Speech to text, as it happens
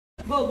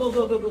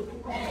Go.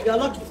 You're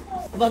lucky.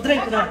 But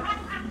drink now.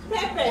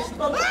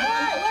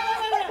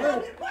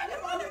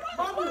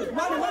 Money.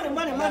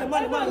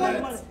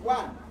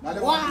 Wow. Go.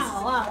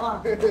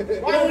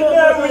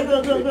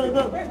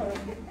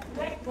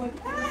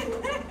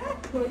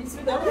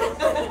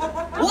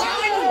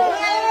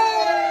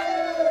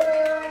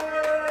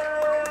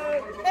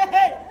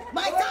 Hey,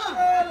 my God!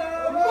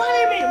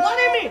 Money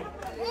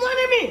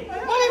me!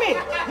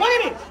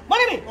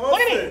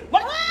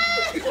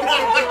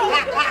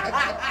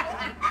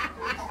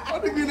 I'm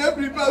thinking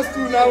every pass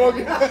too now.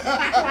 Okay.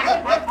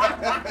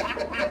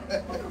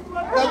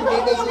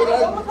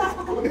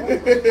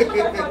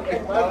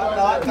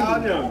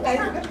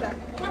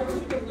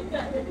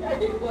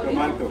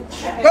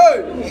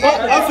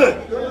 Hey,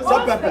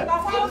 stop pepper.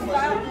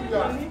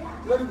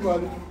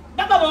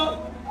 Chop.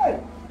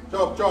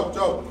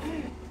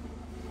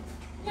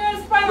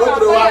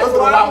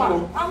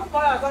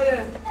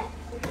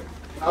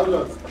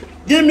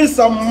 Give me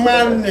some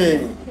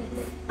money.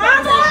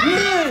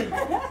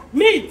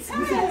 Meat.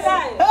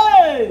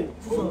 Hey.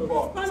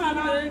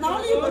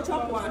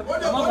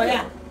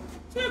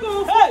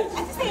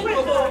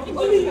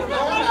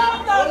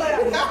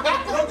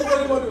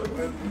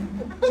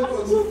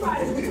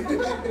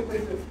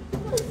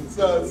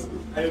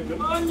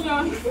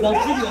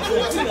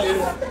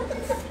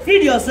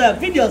 Feed yourself.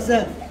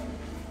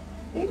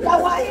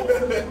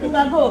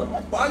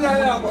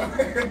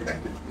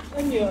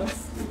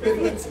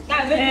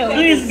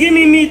 Please give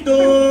me meat,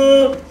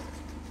 oh.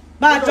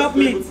 Chop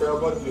meat.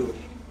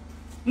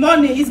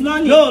 Money is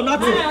money. No,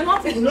 nothing.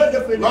 Nothing.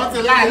 Nothing.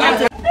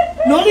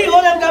 No, you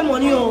owe them that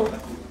money, oh.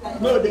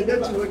 No, they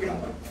get you again.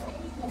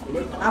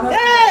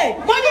 Hey!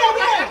 Money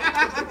again!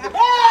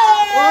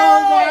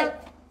 Hey!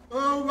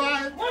 Oh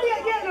my! Money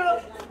again, oh.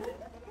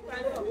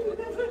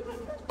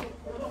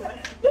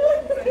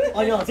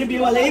 Oh no, si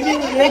people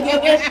leaving. Let me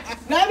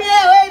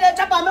away the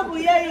chop am make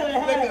we hear you.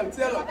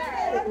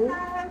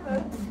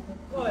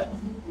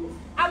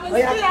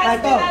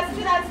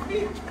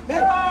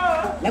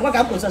 Like what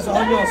can process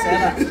on your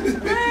sir.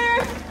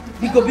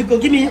 Biko, give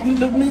me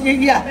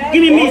here.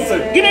 Give me meat.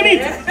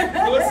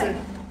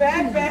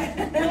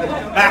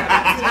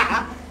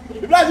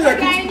 The blood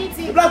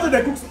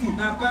the cook stew.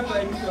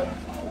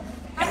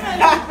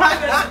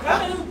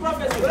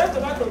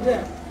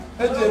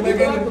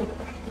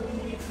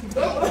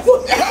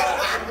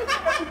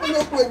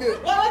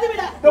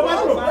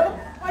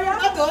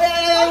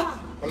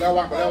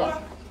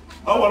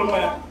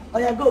 Oh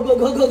yeah, go.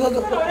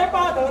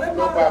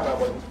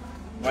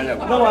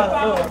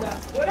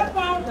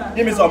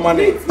 Give me some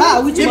money.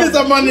 Give me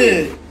some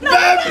money.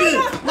 Baby.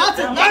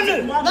 Nothing.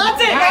 Hey,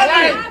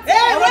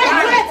 wait.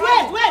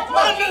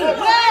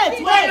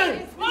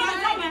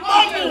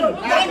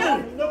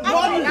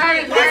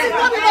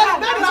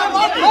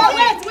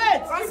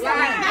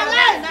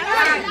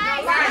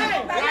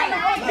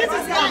 This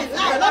is lie.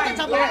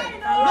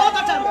 No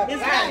touch.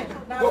 It's lie.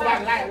 Go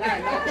back, lie.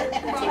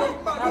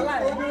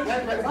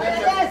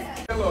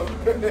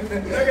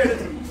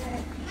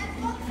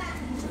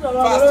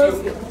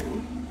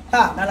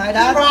 Not like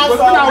that.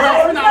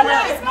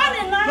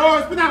 No,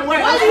 spin away.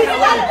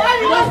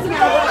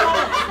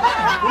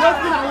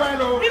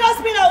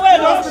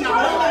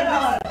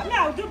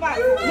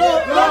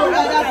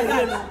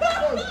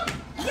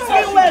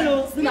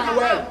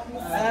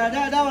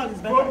 That one is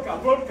better.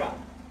 Vodka.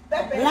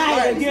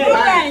 Lie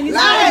again.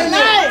 Lie.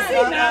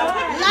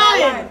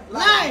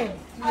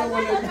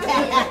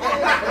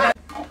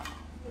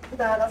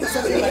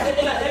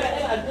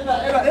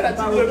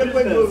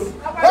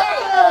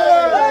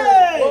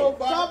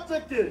 Stop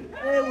taking.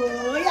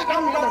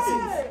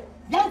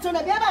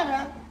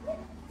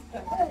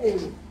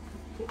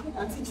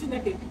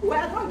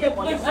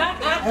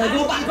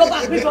 Go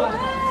back.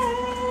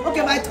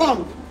 Okay, my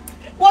tongue.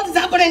 What is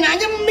happening? I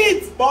need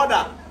meat.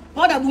 Border.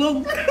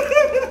 Boom.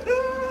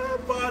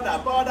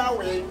 Border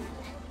way.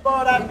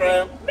 Border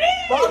cream.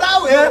 Border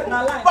way.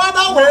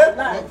 Border way.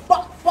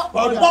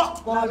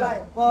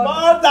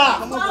 Border.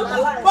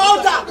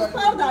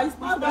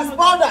 It's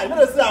powder. You know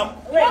the Sam.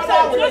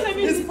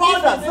 It's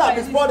powder. Sam.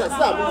 It's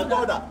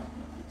powder.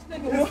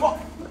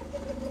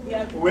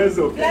 Where's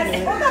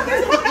okay?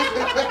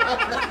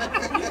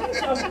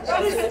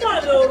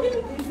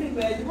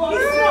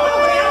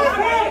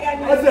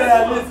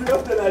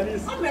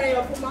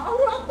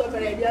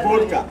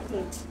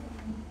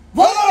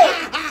 Vodka.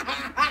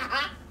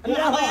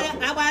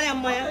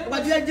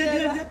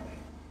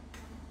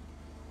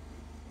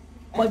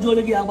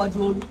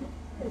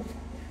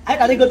 I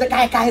gotta go to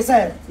Kai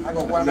sir. I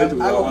got one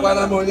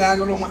ammonia.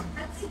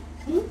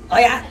 Oh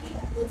yeah.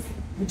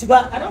 I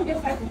don't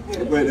get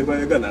 5. Wait,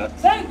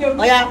 Thank you.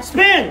 Oh yeah,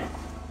 spin.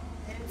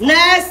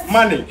 Next.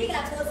 money.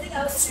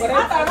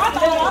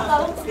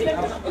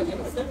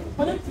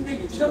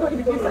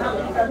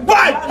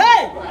 What?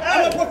 Hey!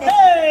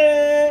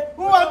 Hey!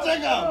 Who wants to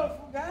go?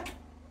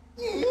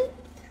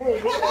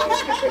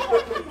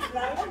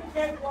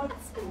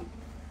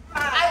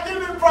 I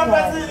give you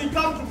prophecy, it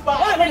comes to pass.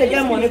 Why don't they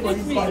get money for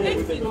this game?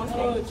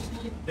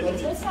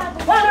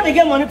 Why don't they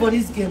get money for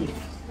this game?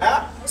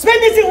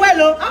 Spend this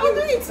well, oh. I will do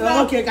it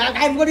now. Okay,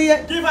 I'm going to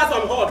Give us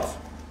some hot.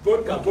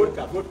 Vodka.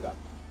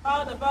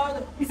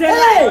 Powder. He said,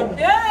 hey!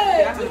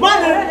 Yeah.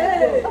 Money!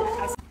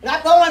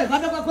 That one,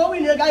 come in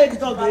here, guy, to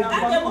talk. I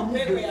want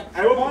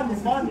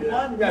money.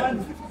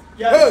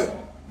 Yes.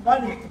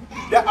 Money.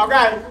 Yeah,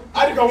 okay.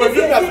 I think I'm going to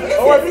do that.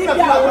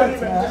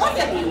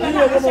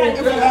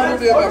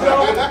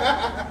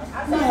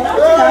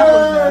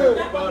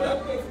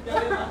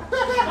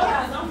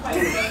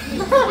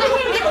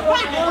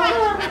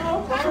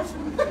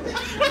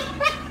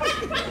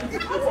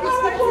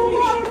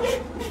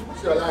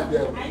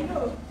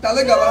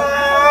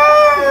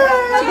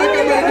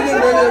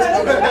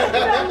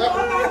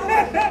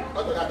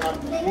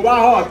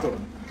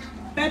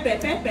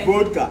 Pepper.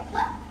 Vodka.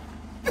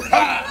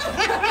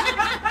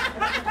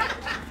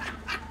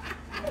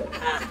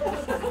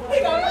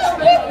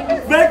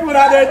 Make what I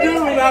do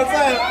when I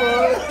say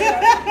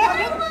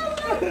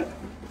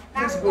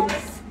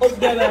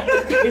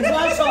It's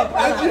one shot.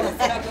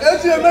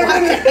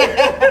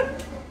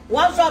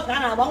 One shot,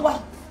 one.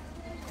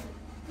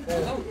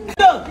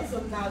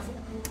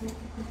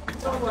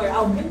 Don't worry,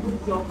 I'll make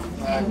good job.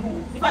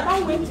 If I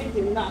don't win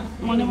chicken now.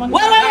 Money.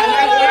 Wait.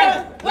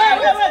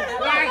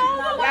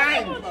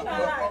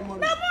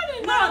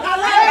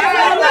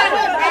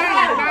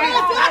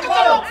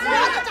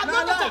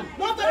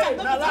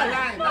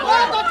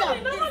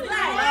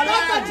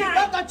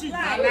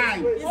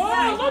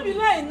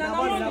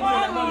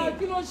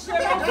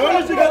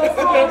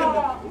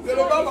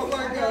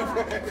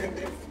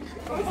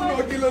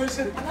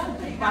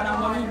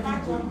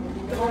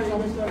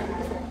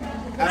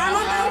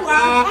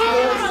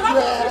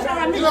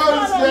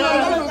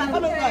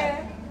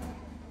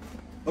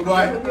 Oh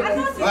boy,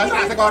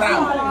 let's go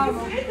around.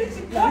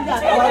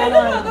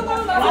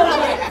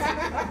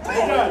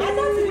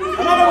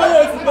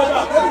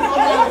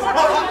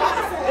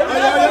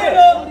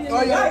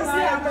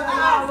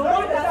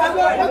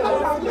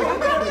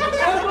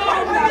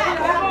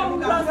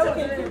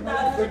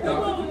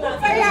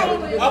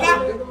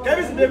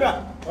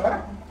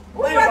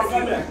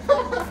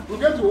 We're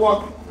going to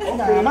walk.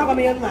 I'm not going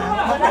to be in now.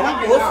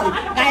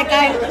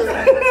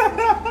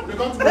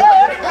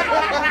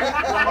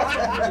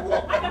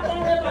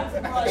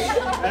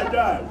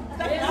 Guy.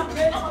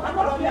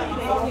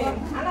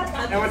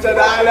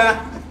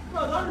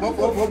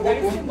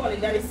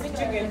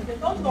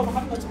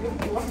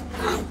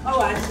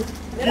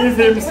 Give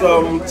him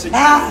some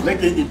chicken. Make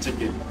him eat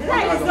chicken. They're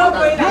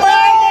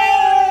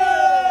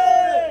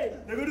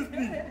going to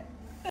speak.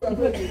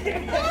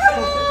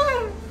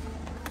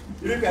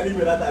 You can leave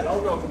it at that. I'll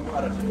go.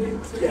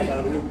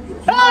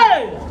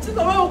 Hey!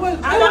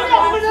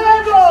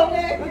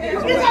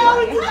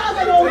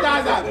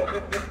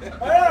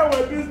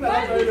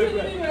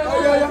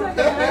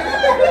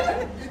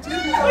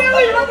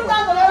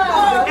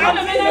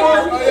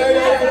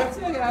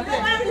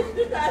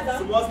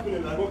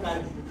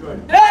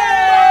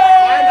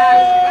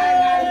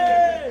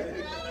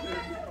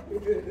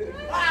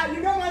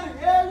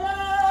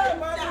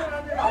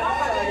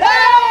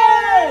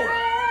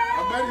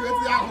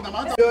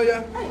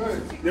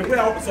 They put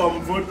out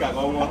some vodka.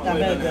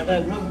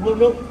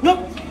 Look,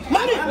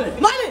 money,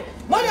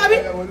 I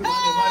mean. For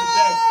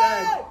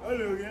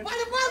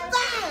the first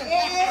time.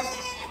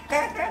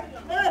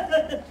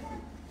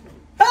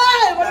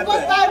 Hey, for the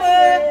first time.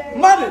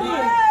 Money.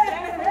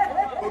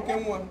 Okay,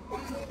 one.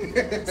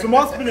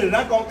 Small spinning,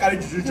 that can't carry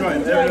you join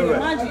everywhere.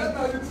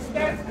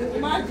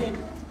 Imagine.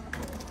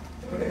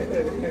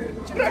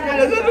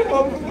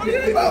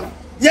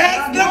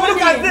 Yes, no,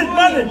 look at this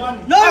money. No.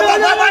 Look at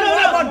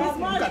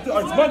it.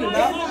 It's money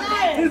now.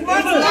 It's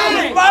money.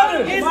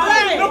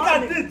 Look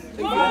at it.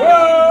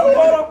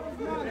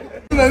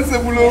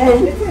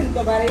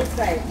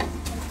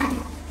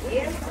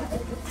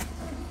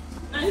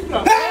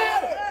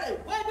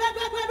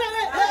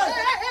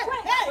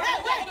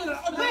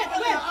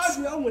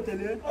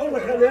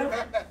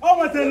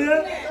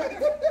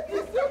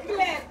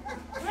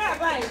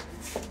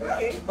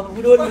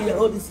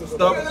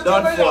 Stop,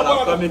 don't fall.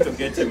 I'm coming to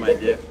get you, my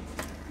dear.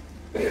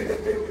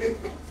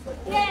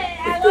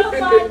 Yeah, I love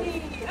money.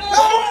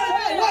 No.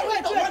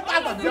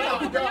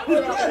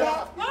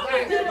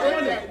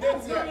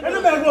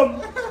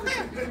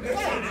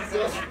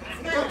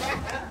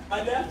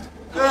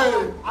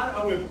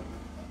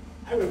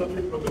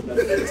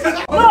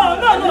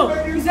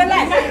 It's a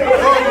lie.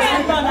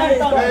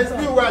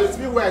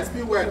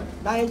 Speak well.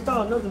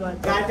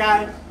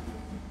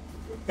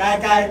 Guy.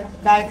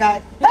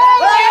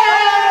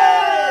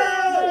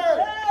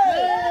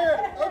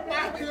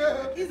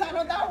 It's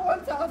another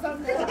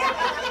 1,000.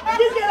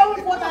 This girl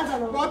only 4,000.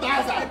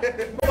 4,000.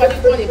 Nobody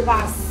told it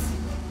pass.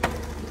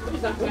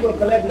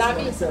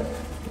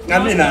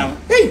 Nami now.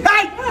 Hey!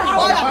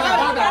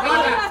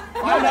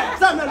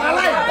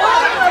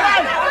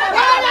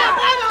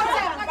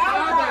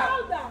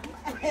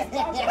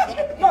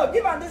 No,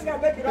 give on this guy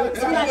back it up.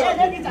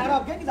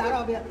 Get it out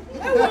of here.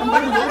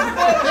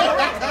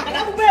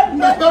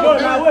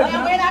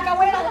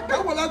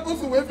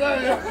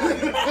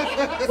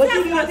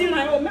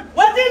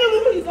 What did you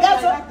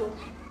do?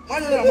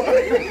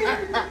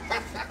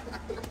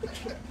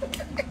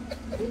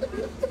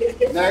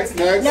 Next.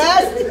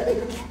 Yes.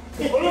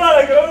 Olúwa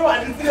lè gbé olúwa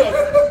ní serious.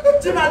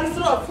 Chima ní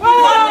serious.